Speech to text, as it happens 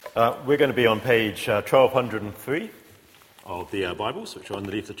We're going to be on page 1203 of the Bibles, which are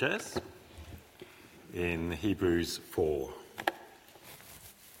underneath the chairs, in Hebrews 4.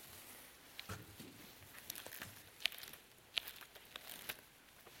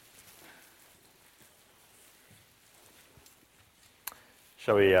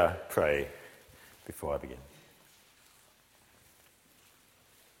 Shall we pray before I begin?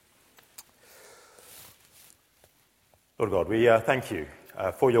 Lord God, we thank you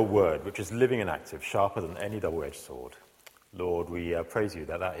for your word, which is living and active, sharper than any double-edged sword. Lord, we praise you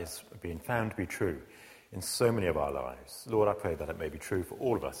that that is being found to be true in so many of our lives. Lord, I pray that it may be true for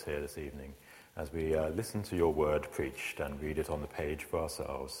all of us here this evening as we listen to your word preached and read it on the page for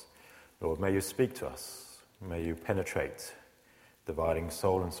ourselves. Lord, may you speak to us. May you penetrate, dividing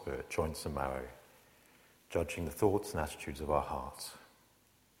soul and spirit, joints and marrow, judging the thoughts and attitudes of our hearts.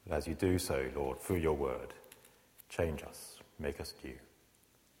 But as you do so, Lord, through your word, change us, make us new.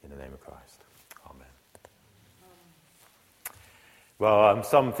 In the name of Christ. Amen. Well,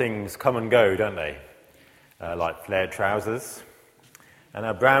 some things come and go, don't they? Like flared trousers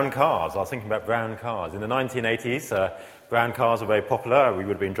and brown cars. I was thinking about brown cars. In the 1980s, brown cars were very popular. We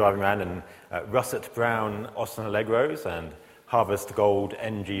would have been driving around in russet brown Austin Allegros and Harvest Gold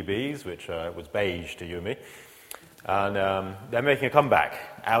NGBs, which was beige to you and me. And they're making a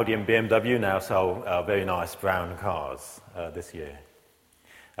comeback. Audi and BMW now sell very nice brown cars this year.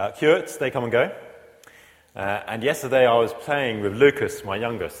 Kurtz, they come and go. And yesterday I was playing with Lucas, my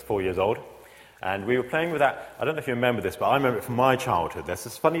youngest, 4 years old. And we were playing with that. I don't know if you remember this, but I remember it from my childhood. There's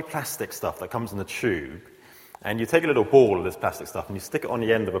this funny plastic stuff that comes in a tube. And you take a little ball of this plastic stuff and you stick it on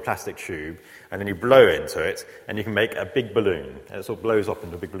the end of a plastic tube. And then you blow into it. And you can make a big balloon. And it sort of blows up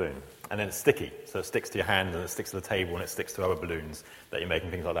into a big balloon. And then it's sticky. So it sticks to your hand and it sticks to the table and it sticks to other balloons that you're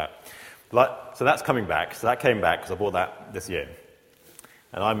making, things like that. So that's coming back. So that came back because I bought that this year.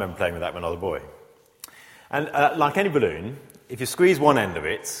 And I remember playing with that when I was a boy. And like any balloon, if you squeeze one end of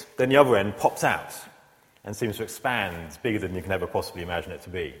it, then the other end pops out and seems to expand bigger than you can ever possibly imagine it to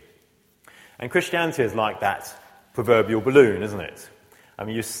be. And Christianity is like that proverbial balloon, isn't it? I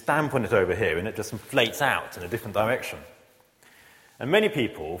mean, you stamp on it over here and it just inflates out in a different direction. And many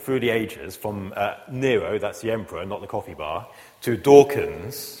people through the ages, from Nero, that's the emperor, not the coffee bar, to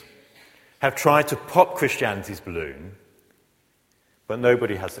Dawkins, have tried to pop Christianity's balloon, but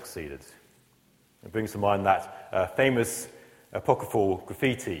nobody has succeeded. It brings to mind that famous apocryphal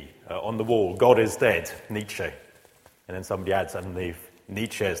graffiti on the wall, God is dead, Nietzsche. And then somebody adds underneath,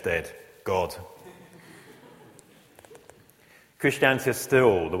 Nietzsche is dead, God. Christianity is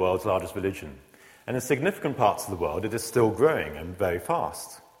still the world's largest religion. And in significant parts of the world, it is still growing and very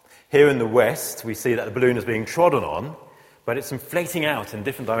fast. Here in the West, we see that the balloon is being trodden on, but it's inflating out in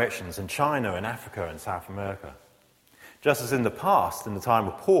different directions in China and Africa and South America. Just as in the past, in the time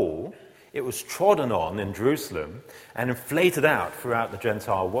of Paul, it was trodden on in Jerusalem and inflated out throughout the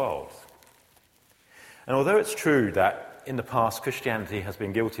Gentile world. And although it's true that in the past Christianity has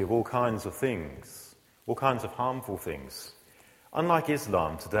been guilty of all kinds of things, all kinds of harmful things, unlike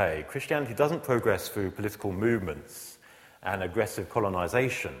Islam today, Christianity doesn't progress through political movements and aggressive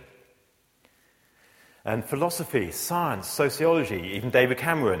colonization. And philosophy, science, sociology, even David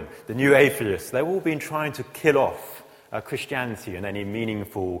Cameron, the new atheists, they've all been trying to kill off Christianity in any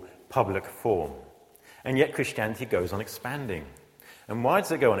meaningful public form. And yet Christianity goes on expanding. And why does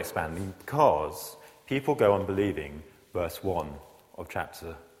it go on expanding? Because people go on believing verse 1 of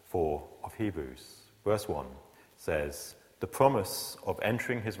chapter 4 of Hebrews. Verse 1 says, "The promise of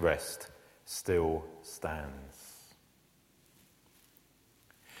entering his rest still stands."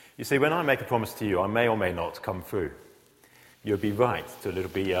 You see, when I make a promise to you, I may or may not come through. You'd be right to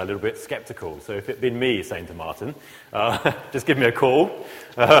be a little bit sceptical. So if it'd been me saying to Martin, just give me a call,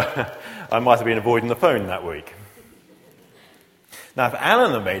 I might have been avoiding the phone that week. Now, if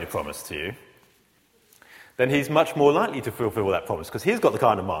Alan had made a promise to you, then he's much more likely to fulfill that promise because he's got the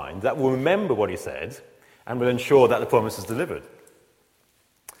kind of mind that will remember what he said and will ensure that the promise is delivered.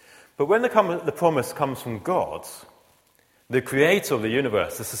 But when the promise comes from God, the creator of the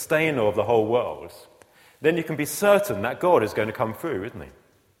universe, the sustainer of the whole world, then you can be certain that God is going to come through, isn't he?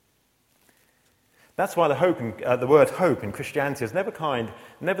 That's why the word hope in Christianity is never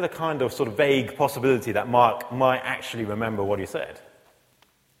the kind of sort of vague possibility that Mark might actually remember what he said,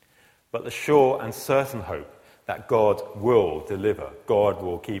 but the sure and certain hope that God will deliver. God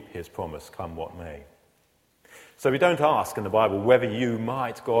will keep his promise, come what may. So we don't ask in the Bible whether you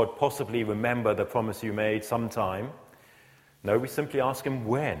might, God, possibly remember the promise you made sometime. No, we simply ask him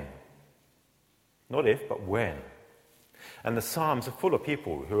when. Not if, but when. And the Psalms are full of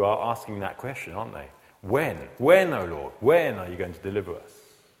people who are asking that question, aren't they? When? When, O Lord? When are you going to deliver us?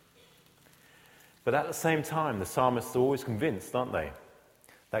 But at the same time, the psalmists are always convinced, aren't they,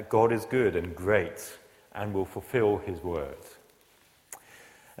 that God is good and great and will fulfill his word.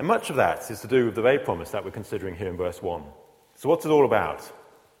 And much of that is to do with the very promise that we're considering here in verse 1. So what's it all about?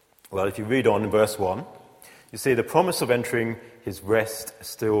 Well, if you read on in verse 1, you see the promise of entering his rest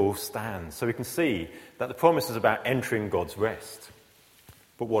still stands. So we can see that the promise is about entering God's rest.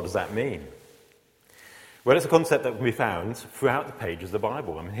 But what does that mean? Well, it's a concept that can be found throughout the pages of the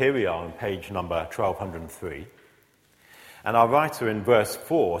Bible. I mean, here we are on page number 1203. And our writer in verse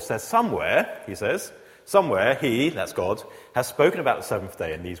 4 says somewhere, he says, somewhere he, that's God, has spoken about the seventh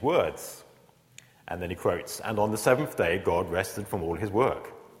day in these words. And then he quotes, and on the seventh day God rested from all his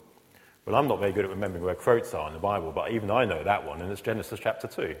work. Well, I'm not very good at remembering where quotes are in the Bible, but even I know that one, and it's Genesis chapter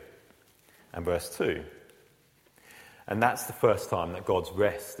 2 and verse 2. And that's the first time that God's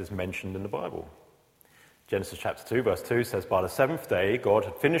rest is mentioned in the Bible. Genesis chapter 2, verse 2 says, by the seventh day God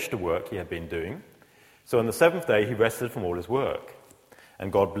had finished the work he had been doing. So on the seventh day he rested from all his work.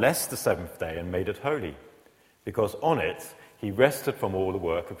 And God blessed the seventh day and made it holy, because on it he rested from all the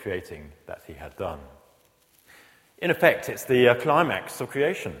work of creating that he had done. In effect, it's the climax of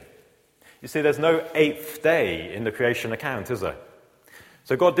creation. You see, there's no eighth day in the creation account, is there?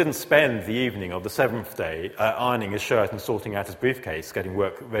 So God didn't spend the evening of the seventh day ironing his shirt and sorting out his briefcase, getting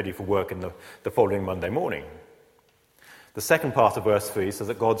ready for work in the following Monday morning. The second part of verse 3 says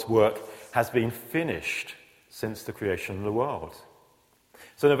that God's work has been finished since the creation of the world.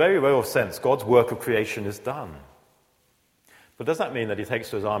 So in a very real sense, God's work of creation is done. But does that mean that he takes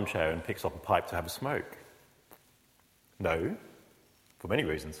to his armchair and picks up a pipe to have a smoke? No, for many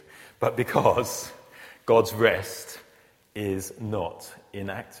reasons. But because God's rest is not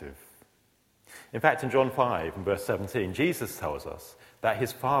inactive. In fact, in John 5 and verse 17, Jesus tells us that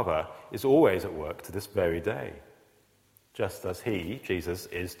his Father is always at work to this very day, just as he, Jesus,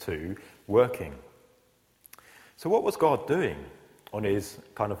 is too working. So what was God doing on his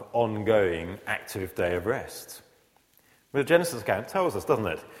kind of ongoing active day of rest? Well, the Genesis account tells us, doesn't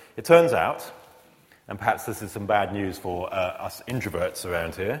it? It turns out, and perhaps this is some bad news for us introverts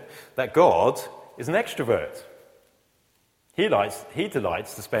around here, that God is an extrovert. He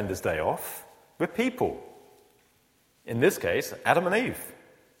delights to spend his day off with people. In this case, Adam and Eve.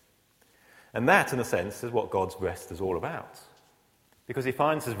 And that, in a sense, is what God's rest is all about. Because he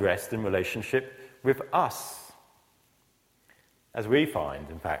finds his rest in relationship with us. As we find,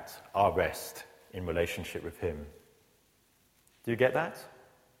 in fact, our rest in relationship with him. Do you get that?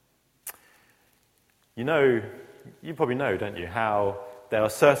 You probably know, don't you, how there are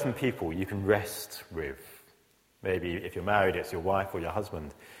certain people you can rest with. Maybe if you're married, it's your wife or your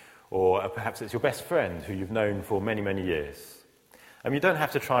husband. Or perhaps it's your best friend who you've known for many, many years. And you don't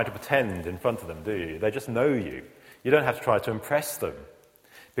have to try to pretend in front of them, do you? They just know you. You don't have to try to impress them.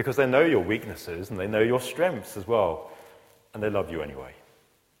 Because they know your weaknesses and they know your strengths as well. And they love you anyway.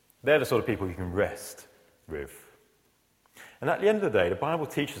 They're the sort of people you can rest with. And at the end of the day, the Bible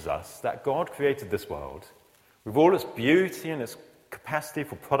teaches us that God created this world with all its beauty and its capacity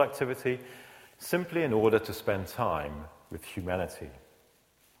for productivity simply in order to spend time with humanity.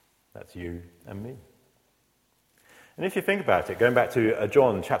 That's you and me. And if you think about it, going back to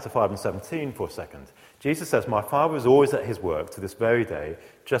John chapter 5 and 17 for a second, Jesus says, my Father is always at his work to this very day,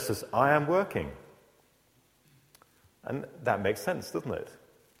 just as I am working. And that makes sense, doesn't it?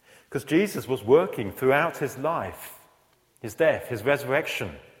 Because Jesus was working throughout his life, his death, his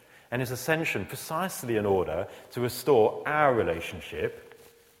resurrection, and his ascension precisely in order to restore our relationship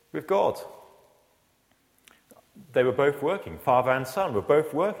with God. They were both working, Father and Son were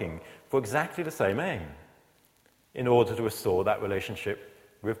both working for exactly the same aim, in order to restore that relationship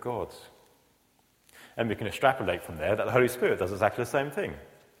with God. And we can extrapolate from there that the Holy Spirit does exactly the same thing.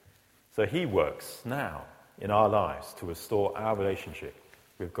 So he works now in our lives to restore our relationship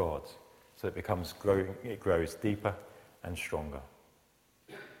with God, so it grows deeper and stronger.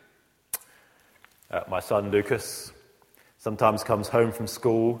 My son Lucas sometimes comes home from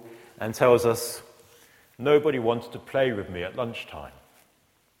school and tells us, nobody wants to play with me at lunchtime.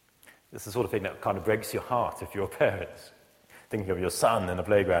 This is the sort of thing that kind of breaks your heart if you're parents, thinking of your son in a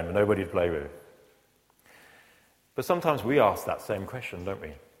playground with nobody to play with. But sometimes we ask that same question, don't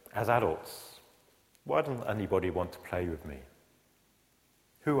we, as adults? Why doesn't anybody want to play with me?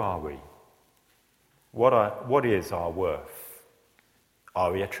 Who are we? What is our worth?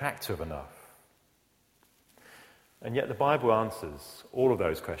 Are we attractive enough? And yet the Bible answers all of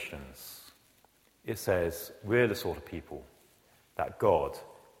those questions. It says we're the sort of people that God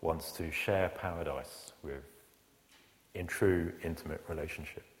wants to share paradise with in true, intimate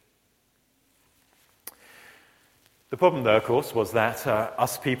relationship. The problem, though, of course, was that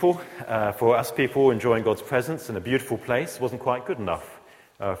for us people enjoying God's presence in a beautiful place wasn't quite good enough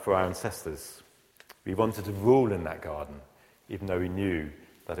for our ancestors. We wanted to rule in that garden, even though we knew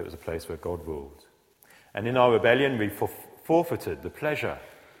that it was a place where God ruled. And in our rebellion, we forfeited the pleasure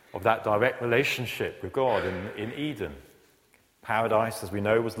of that direct relationship with God in Eden. Paradise, as we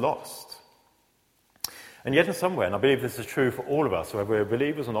know, was lost. And yet in some way, and I believe this is true for all of us, whether we're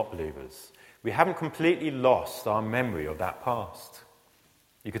believers or not believers, we haven't completely lost our memory of that past.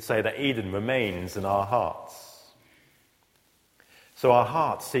 You could say that Eden remains in our hearts. So our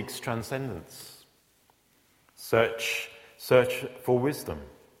heart seeks transcendence. Search for wisdom.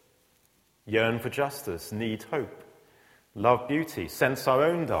 Yearn for justice, need hope. Love beauty, sense our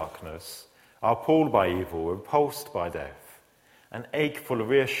own darkness, are appalled by evil, repulsed by death. An ache full of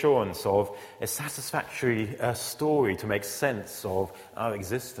reassurance of a satisfactory story to make sense of our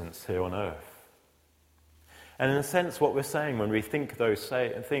existence here on earth. And in a sense, what we're saying when we think those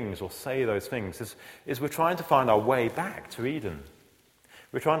things or say those things is we're trying to find our way back to Eden.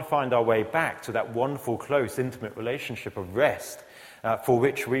 We're trying to find our way back to that wonderful, close, intimate relationship of rest for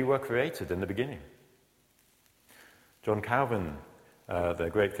which we were created in the beginning. John Calvin, the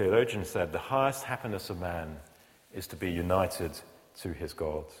great theologian, said, "The highest happiness of man is to be united to his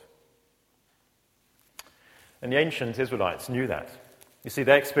God." And the ancient Israelites knew that. You see,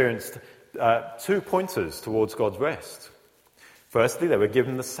 they experienced two pointers towards God's rest. Firstly, they were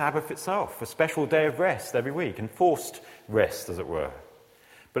given the Sabbath itself, a special day of rest every week, enforced rest, as it were.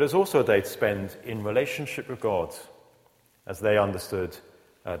 But it was also a day to spend in relationship with God, as they understood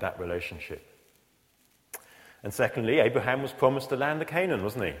that relationship. And secondly, Abraham was promised the land of Canaan,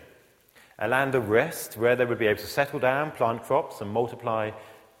 wasn't he? A land of rest where they would be able to settle down, plant crops, and multiply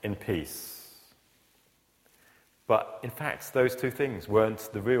in peace. But in fact, those two things weren't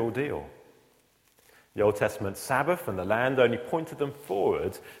the real deal. The Old Testament Sabbath and the land only pointed them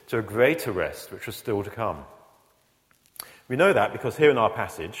forward to a greater rest, which was still to come. We know that because here in our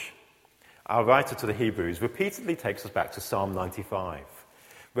passage, our writer to the Hebrews repeatedly takes us back to Psalm 95,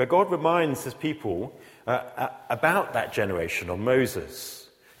 where God reminds his people about that generation of Moses,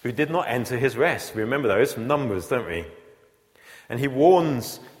 who did not enter his rest. We remember those from Numbers, don't we? And he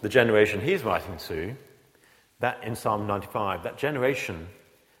warns the generation he's writing to, that in Psalm 95, that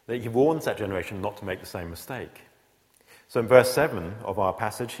he warns that generation not to make the same mistake. So in verse 7 of our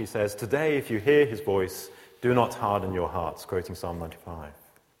passage, he says, "Today, if you hear his voice, do not harden your hearts," quoting Psalm 95.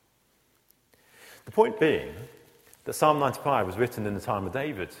 The point being that Psalm 95 was written in the time of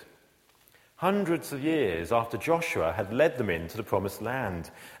David, hundreds of years after Joshua had led them into the promised land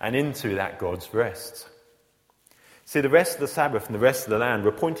and into that God's rest. See, the rest of the Sabbath and the rest of the land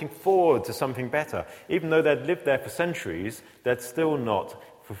were pointing forward to something better. Even though they'd lived there for centuries, they'd still not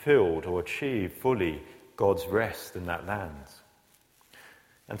fulfilled or achieved fully God's rest in that land.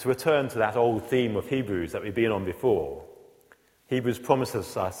 And to return to that old theme of Hebrews that we've been on before, Hebrews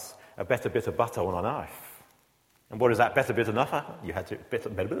promises us a better bit of butter on a knife. And what is that better bit of butter? You had to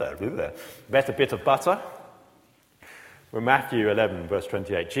better bit of butter. Well, Matthew 11, verse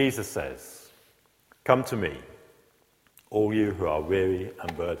 28, Jesus says, "Come to me, all you who are weary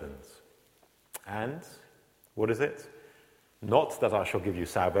and burdened." And what is it? Not that I shall give you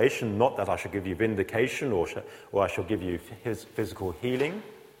salvation, not that I shall give you vindication or I shall give you his physical healing,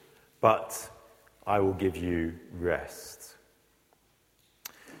 but I will give you rest.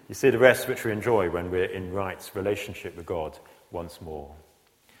 You see, the rest which we enjoy when we're in right relationship with God once more.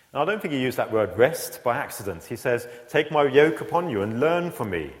 And I don't think he used that word rest by accident. He says, "Take my yoke upon you and learn from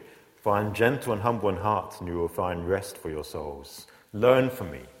me, for I am gentle and humble in heart, and you will find rest for your souls." Learn from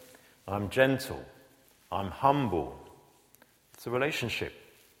me. I'm gentle. I'm humble. It's a relationship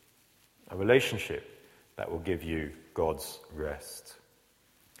that will give you God's rest.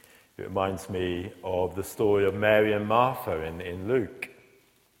 It reminds me of the story of Mary and Martha in Luke.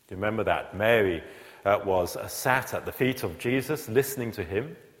 Do you remember that? Mary was sat at the feet of Jesus, listening to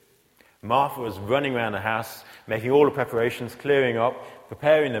him. Martha was running around the house, making all the preparations, clearing up,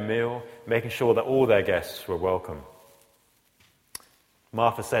 preparing the meal, making sure that all their guests were welcome.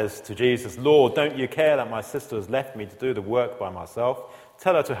 Martha says to Jesus, "Lord, don't you care that my sister has left me to do the work by myself?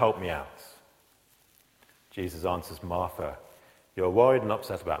 Tell her to help me out." Jesus answers, "Martha, you're worried and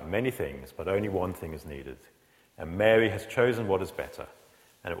upset about many things, but only one thing is needed. And Mary has chosen what is better,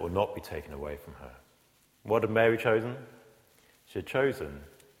 and it will not be taken away from her." What had Mary chosen? She had chosen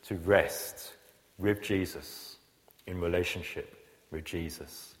to rest with Jesus, in relationship with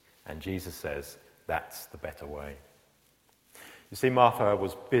Jesus. And Jesus says, that's the better way. You see, Martha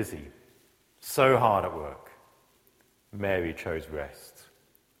was busy, so hard at work. Mary chose rest,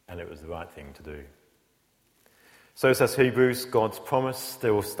 and it was the right thing to do. So says Hebrews, God's promise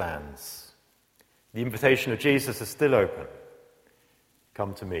still stands. The invitation of Jesus is still open.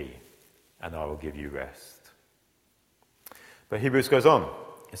 Come to me, and I will give you rest. But Hebrews goes on.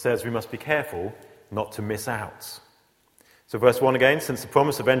 It says we must be careful not to miss out. So verse 1 again, since the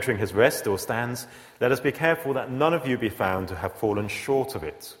promise of entering his rest still stands, let us be careful that none of you be found to have fallen short of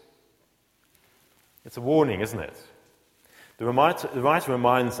it. It's a warning, isn't it? The writer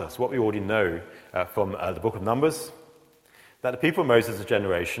reminds us what we already know from the book of Numbers, that the people of Moses'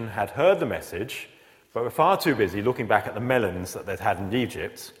 generation had heard the message, but were far too busy looking back at the melons that they'd had in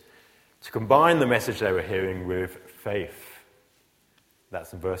Egypt to combine the message they were hearing with faith.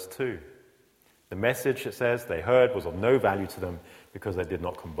 That's in verse 2. The message, it says, they heard was of no value to them because they did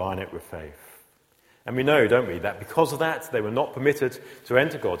not combine it with faith. And we know, don't we, that because of that, they were not permitted to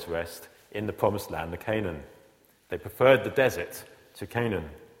enter God's rest in the promised land of Canaan. They preferred the desert to Canaan.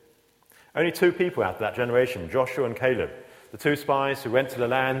 Only 2 people out of that generation, Joshua and Caleb, the 2 spies who went to the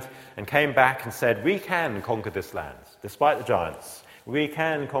land and came back and said, we can conquer this land, despite the giants. We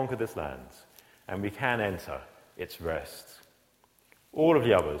can conquer this land, and we can enter its rest. All of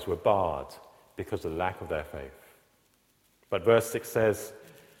the others were barred because of the lack of their faith. But verse 6 says,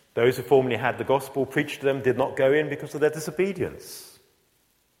 those who formerly had the gospel preached to them did not go in because of their disobedience.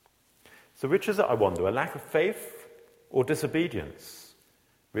 So which is it, I wonder, a lack of faith or disobedience,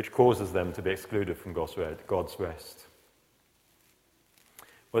 which causes them to be excluded from God's rest?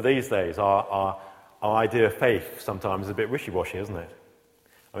 Well, these days, our idea of faith sometimes is a bit wishy-washy, isn't it?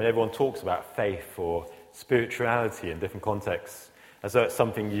 I mean, everyone talks about faith or spirituality in different contexts, as though it's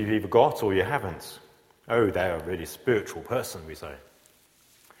something you've either got or you haven't. Oh, they're a really spiritual person, we say.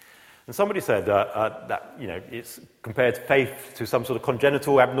 And somebody said that, it's compared faith to some sort of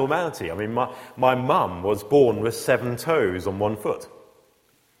congenital abnormality. I mean, my mum was born with 7 toes on 1 foot.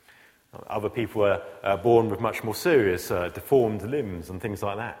 Other people were born with much more serious deformed limbs and things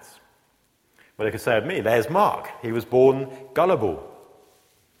like that. Well, they could say of me, there's Mark. He was born gullible.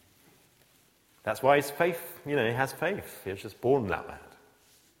 That's why his faith, he has faith. He was just born that bad.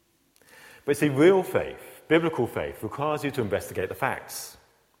 But see, real faith, biblical faith, requires you to investigate the facts.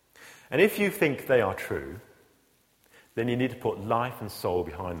 And if you think they are true, then you need to put life and soul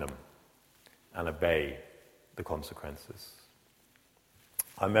behind them and obey the consequences.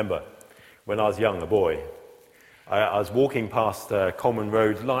 I remember when I was young, a boy, I was walking past Coleman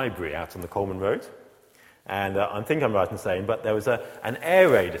Road Library out on the Coleman Road, and I think I'm right in saying, but there was an air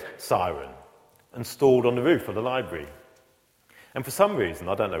raid siren installed on the roof of the library. And for some reason,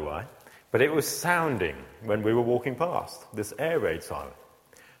 I don't know why, but it was sounding when we were walking past, this air raid siren.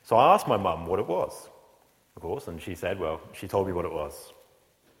 So I asked my mum what it was, of course, and she said, she told me what it was.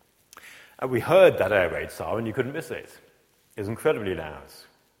 And we heard that air raid siren, you couldn't miss it. It was incredibly loud.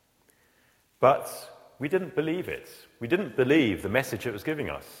 But we didn't believe it. We didn't believe the message it was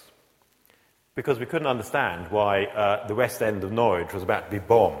giving us, because we couldn't understand why the West End of Norwich was about to be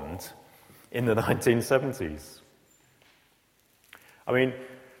bombed in the 1970s. I mean,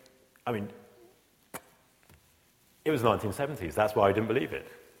 it was the 1970s, that's why I didn't believe it.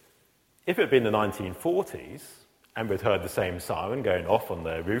 If it had been the 1940s, and we'd heard the same siren going off on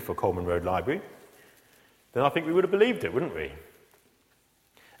the roof of Coleman Road Library, then I think we would have believed it, wouldn't we?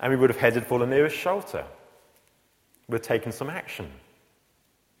 And we would have headed for the nearest shelter. We'd have taken some action.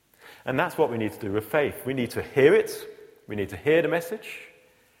 And that's what we need to do with faith. We need to hear it, we need to hear the message,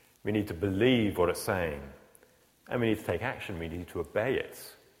 we need to believe what it's saying, and we need to take action, we need to obey it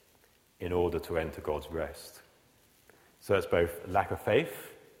in order to enter God's rest. So it's both lack of faith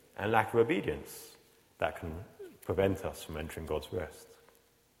and lack of obedience that can prevent us from entering God's rest.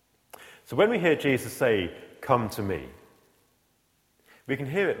 So when we hear Jesus say, "Come to me," we can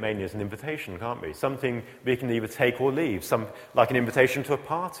hear it mainly as an invitation, can't we? Something we can either take or leave, like an invitation to a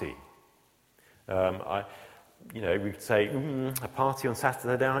party. We could say, a party on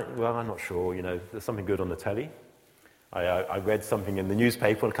Saturday night? Well, I'm not sure, there's something good on the telly. I read something in the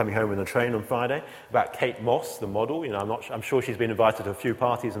newspaper coming home on the train on Friday about Kate Moss, the model. I'm sure she's been invited to a few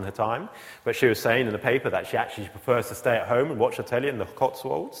parties in her time, but she was saying in the paper that she actually prefers to stay at home and watch the telly in the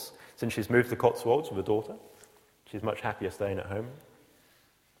Cotswolds, since she's moved to Cotswolds with her daughter. She's much happier staying at home.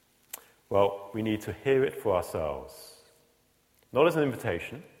 Well, we need to hear it for ourselves. Not as an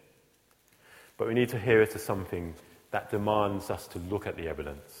invitation, but we need to hear it as something that demands us to look at the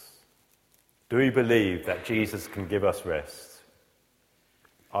evidence. Do we believe that Jesus can give us rest?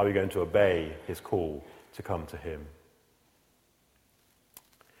 Are we going to obey his call to come to him?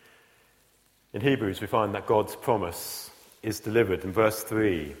 In Hebrews, we find that God's promise is delivered. In verse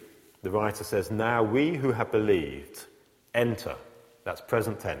 3, the writer says, "Now we who have believed enter," that's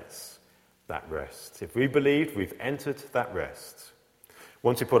present tense, that rest. If we believed, we've entered that rest.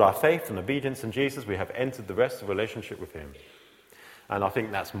 Once we put our faith and obedience in Jesus, we have entered the rest of relationship with him. And I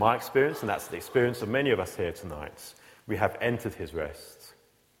think that's my experience, and that's the experience of many of us here tonight. We have entered his rest.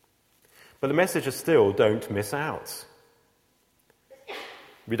 But the message is still, don't miss out.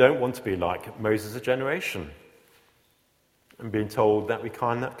 We don't want to be like Moses' generation and being told that we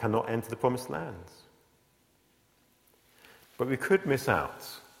cannot enter the promised land. But we could miss out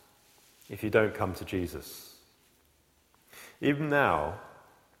if you don't come to Jesus. Even now,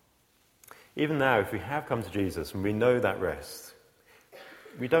 if we have come to Jesus and we know that rest,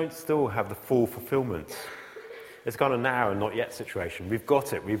 we don't still have the full fulfillment. It's kind of now and not yet situation. We've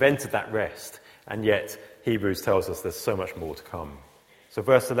got it. We've entered that rest. And yet, Hebrews tells us there's so much more to come. So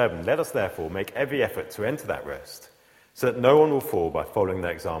verse 11, let us therefore make every effort to enter that rest, so that no one will fall by following the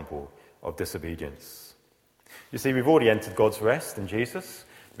example of disobedience. You see, we've already entered God's rest in Jesus.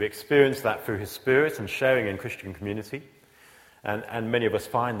 We experience that through his Spirit and sharing in Christian community. And many of us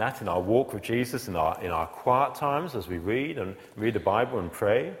find that in our walk with Jesus, in our quiet times as we read the Bible and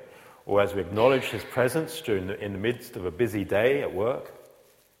pray, or as we acknowledge his presence in the midst of a busy day at work.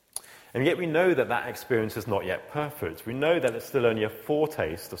 And yet we know that that experience is not yet perfect. We know that it's still only a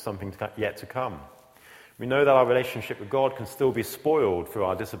foretaste of something yet to come. We know that our relationship with God can still be spoiled through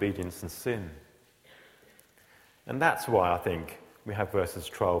our disobedience and sin. And that's why I think we have verses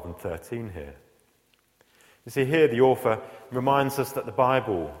 12 and 13 here. You see, here the author reminds us that the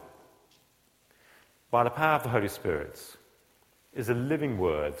Bible, by the power of the Holy Spirit, is a living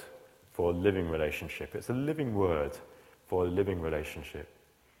word for a living relationship. It's a living word for a living relationship.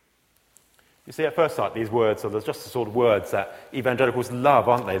 You see, at first sight, these words are just the sort of words that evangelicals love,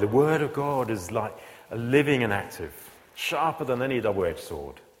 aren't they? The Word of God is like a living and active, sharper than any double-edged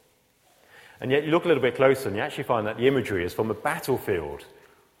sword. And yet you look a little bit closer and you actually find that the imagery is from a battlefield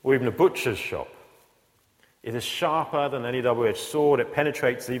or even a butcher's shop. It is sharper than any double-edged sword. It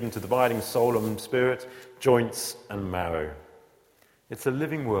penetrates even to dividing soul and spirit, joints and marrow. It's a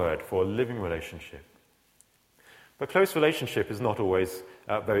living word for a living relationship. But close relationship is not always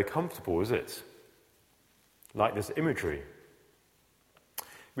very comfortable, is it? Like this imagery.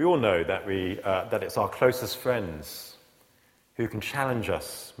 We all know that that it's our closest friends who can challenge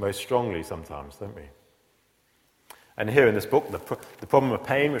us most strongly sometimes, don't we? And here in this book, The Problem of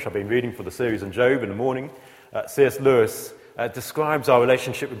Pain, which I've been reading for the series on Job in the morning, C.S. Lewis describes our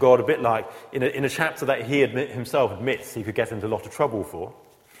relationship with God a bit like, in a chapter that he himself admits he could get into a lot of trouble for,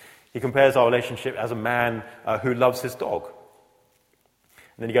 he compares our relationship as a man who loves his dog.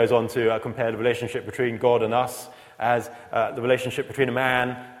 And then he goes on to compare the relationship between God and us as the relationship between a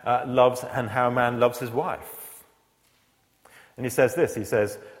man loves and how a man loves his wife. And he says this, he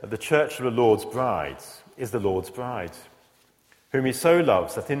says, the church of the Lord's bride is the Lord's bride, whom he so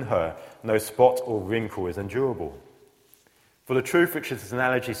loves that in her no spot or wrinkle is endurable. For the truth which this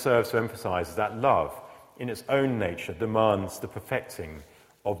analogy serves to emphasize is that love, in its own nature, demands the perfecting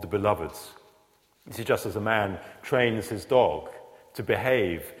of the beloved. You see, just as a man trains his dog to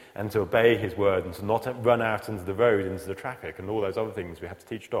behave and to obey his word and to not run out into the road, into the traffic, and all those other things we have to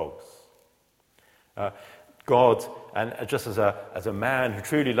teach dogs. God, and just as a man who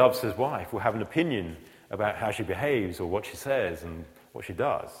truly loves his wife, will have an opinion about how she behaves or what she says and what she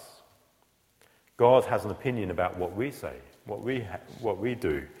does. God has an opinion about what we say, what we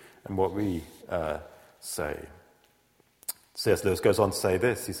do, and what we say. C.S. Lewis goes on to say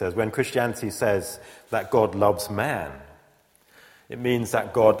this. He says, when Christianity says that God loves man, it means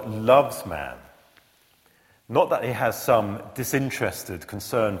that God loves man. Not that he has some disinterested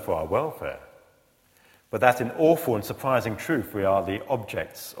concern for our welfare, but that in awful and surprising truth we are the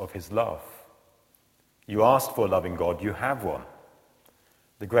objects of his love. You asked for a loving God, you have one.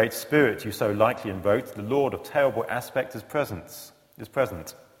 The great Spirit you so likely invoked, the Lord of terrible aspect, is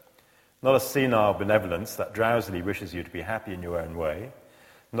present. Not a senile benevolence that drowsily wishes you to be happy in your own way,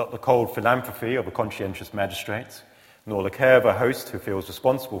 not the cold philanthropy of a conscientious magistrate, nor the care of a host who feels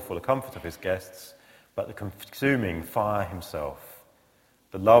responsible for the comfort of his guests, but the consuming fire himself,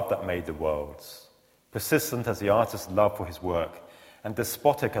 the love that made the worlds, persistent as the artist's love for his work, and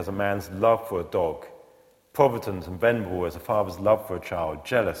despotic as a man's love for a dog, provident and venerable as a father's love for a child,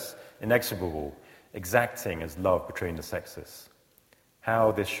 jealous, inexorable, exacting as love between the sexes.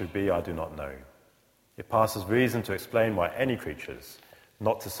 How this should be, I do not know. It passes reason to explain why any creatures,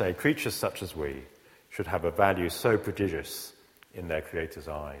 not to say creatures such as we, should have a value so prodigious in their Creator's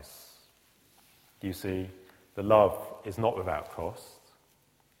eyes. You see, the love is not without cost.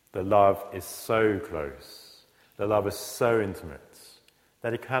 The love is so close. The love is so intimate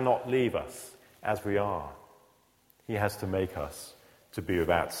that he cannot leave us as we are. He has to make us to be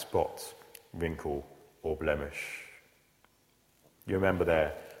without spot wrinkle, or blemish. You remember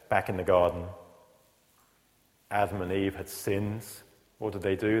there, back in the garden, Adam and Eve had sinned. What did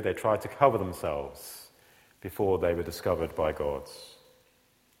they do? They tried to cover themselves before they were discovered by God.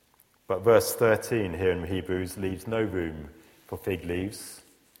 But verse 13 here in Hebrews leaves no room for fig leaves.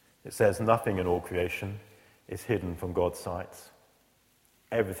 It says nothing in all creation is hidden from God's sight.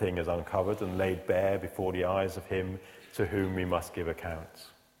 Everything is uncovered and laid bare before the eyes of him to whom we must give account.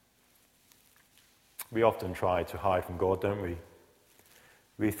 We often try to hide from God, don't we?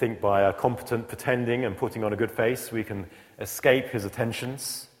 We think by a competent pretending and putting on a good face we can escape his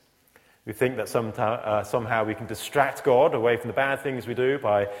attentions. We think that somehow we can distract God away from the bad things we do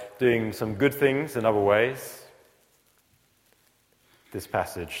by doing some good things in other ways. This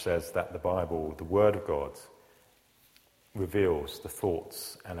passage says that the Bible, the Word of God, reveals the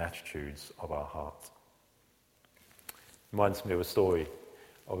thoughts and attitudes of our heart. Reminds me of a story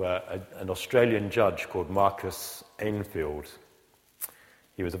of an Australian judge called Marcus Ainsfield.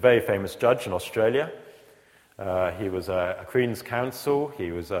 He was a very famous judge in Australia. He was a Queen's Counsel.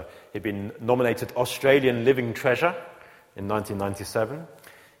 He'd been nominated Australian Living Treasure in 1997.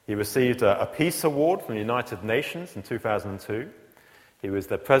 He received a Peace Award from the United Nations in 2002. He was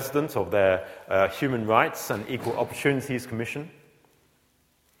the president of their Human Rights and Equal Opportunities Commission.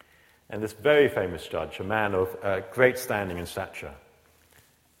 And this very famous judge, a man of great standing and stature,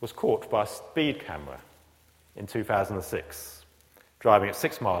 was caught by a speed camera in 2006, driving at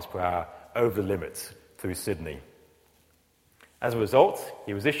 6 miles per hour over the limit through Sydney. As a result,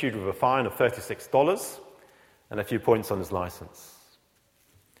 he was issued with a fine of $36 and a few points on his license.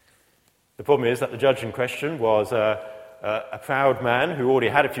 The problem is that the judge in question was a proud man who already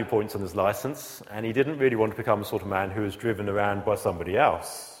had a few points on his license, and he didn't really want to become the sort of man who was driven around by somebody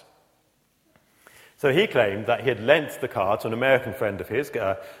else. So he claimed that he had lent the car to an American friend of his,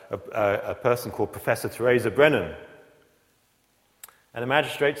 a person called Professor Teresa Brennan. And the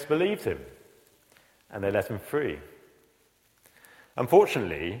magistrates believed him, and they let him free.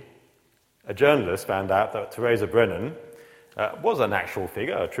 Unfortunately, a journalist found out that Teresa Brennan was an actual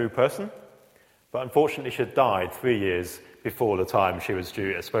figure, a true person, but unfortunately she had died 3 years before the time she was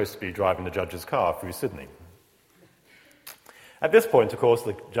supposed to be driving the judge's car through Sydney. At this point, of course,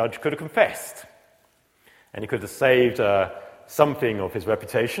 the judge could have confessed, and he could have saved something of his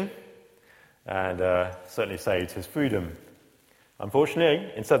reputation, and certainly saved his freedom.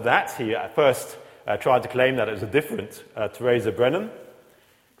 Unfortunately, instead of that, he at first tried to claim that it was a different Teresa Brennan,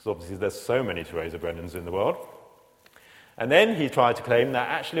 because obviously there's so many Teresa Brennans in the world. And then he tried to claim that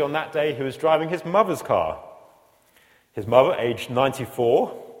actually on that day he was driving his mother's car. His mother, aged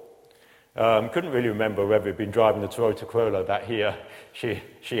 94, couldn't really remember whether he'd been driving the Toyota Corolla that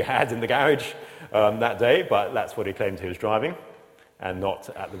she had in the garage that day, but that's what he claimed he was driving, and not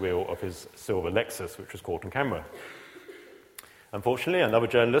at the wheel of his silver Lexus, which was caught on camera. Unfortunately, another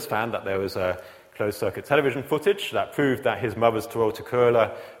journalist found that there was closed-circuit television footage that proved that his mother's Toyota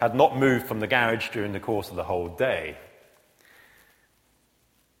Corolla had not moved from the garage during the course of the whole day.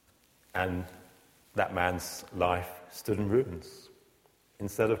 And that man's life stood in ruins.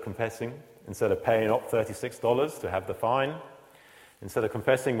 Instead of confessing, instead of paying up $36 to have the fine, instead of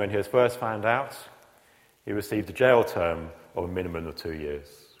confessing when he was first found out, he received a jail term of a minimum of 2 years.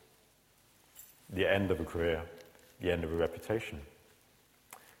 The end of a career, the end of a reputation.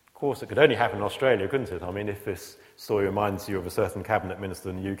 Of course, it could only happen in Australia, couldn't it? I mean, if this story reminds you of a certain cabinet minister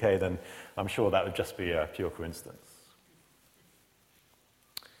in the UK, then I'm sure that would just be a pure coincidence.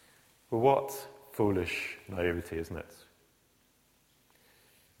 But what foolish naivety, isn't it?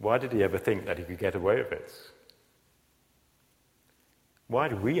 Why did he ever think that he could get away with it? Why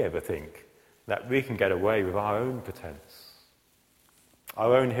do we ever think that we can get away with our own pretense,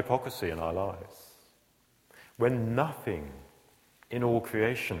 our own hypocrisy in our lives, when nothing in all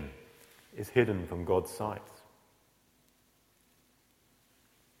creation is hidden from God's sight?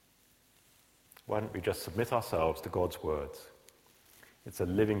 Why don't we just submit ourselves to God's word? It's a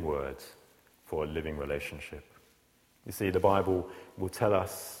living word for a living relationship. You see, the Bible will tell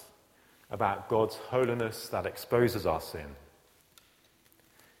us about God's holiness that exposes our sin.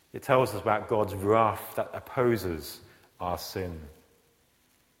 It tells us about God's wrath that opposes our sin.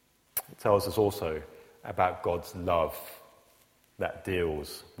 It tells us also about God's love that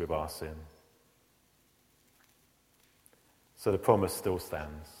deals with our sin. So the promise still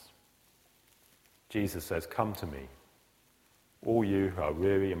stands. Jesus says, "Come to me, all you who are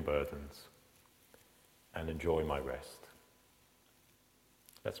weary and burdened, and enjoy my rest."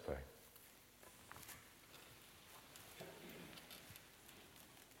 Let's pray.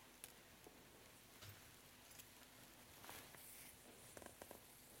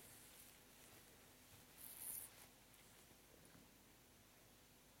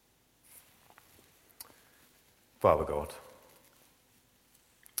 Father God,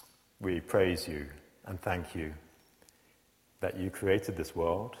 we praise you and thank you that you created this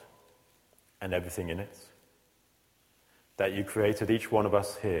world and everything in it, that you created each one of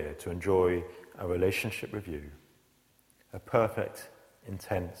us here to enjoy a relationship with you, a perfect,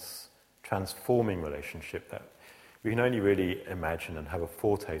 intense, transforming relationship that we can only really imagine and have a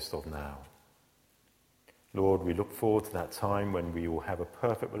foretaste of now. Lord, we look forward to that time when we will have a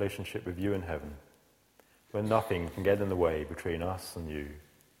perfect relationship with you in heaven, when nothing can get in the way between us and you.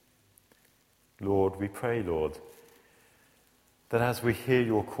 Lord, we pray, Lord, that as we hear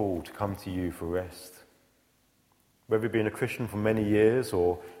your call to come to you for rest, whether we've been a Christian for many years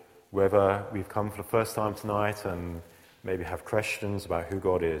or whether we've come for the first time tonight and maybe have questions about who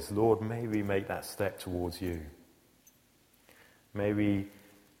God is, Lord, may we make that step towards you. May we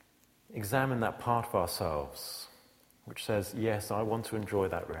examine that part of ourselves which says, yes, I want to enjoy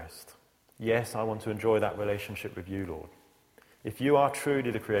that rest. Yes, I want to enjoy that relationship with you, Lord. If you are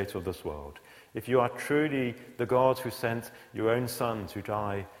truly the creator of this world, if you are truly the God who sent your own Son to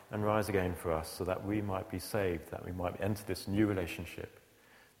die and rise again for us so that we might be saved, that we might enter this new relationship,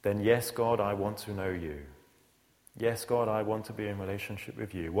 then yes, God, I want to know you. Yes, God, I want to be in relationship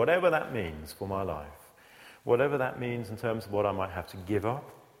with you, whatever that means for my life, whatever that means in terms of what I might have to give up,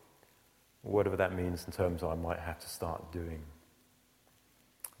 whatever that means in terms of I might have to start doing.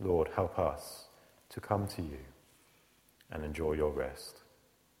 Lord, help us to come to you and enjoy your rest.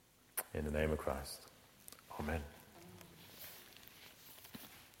 In the name of Christ. Amen.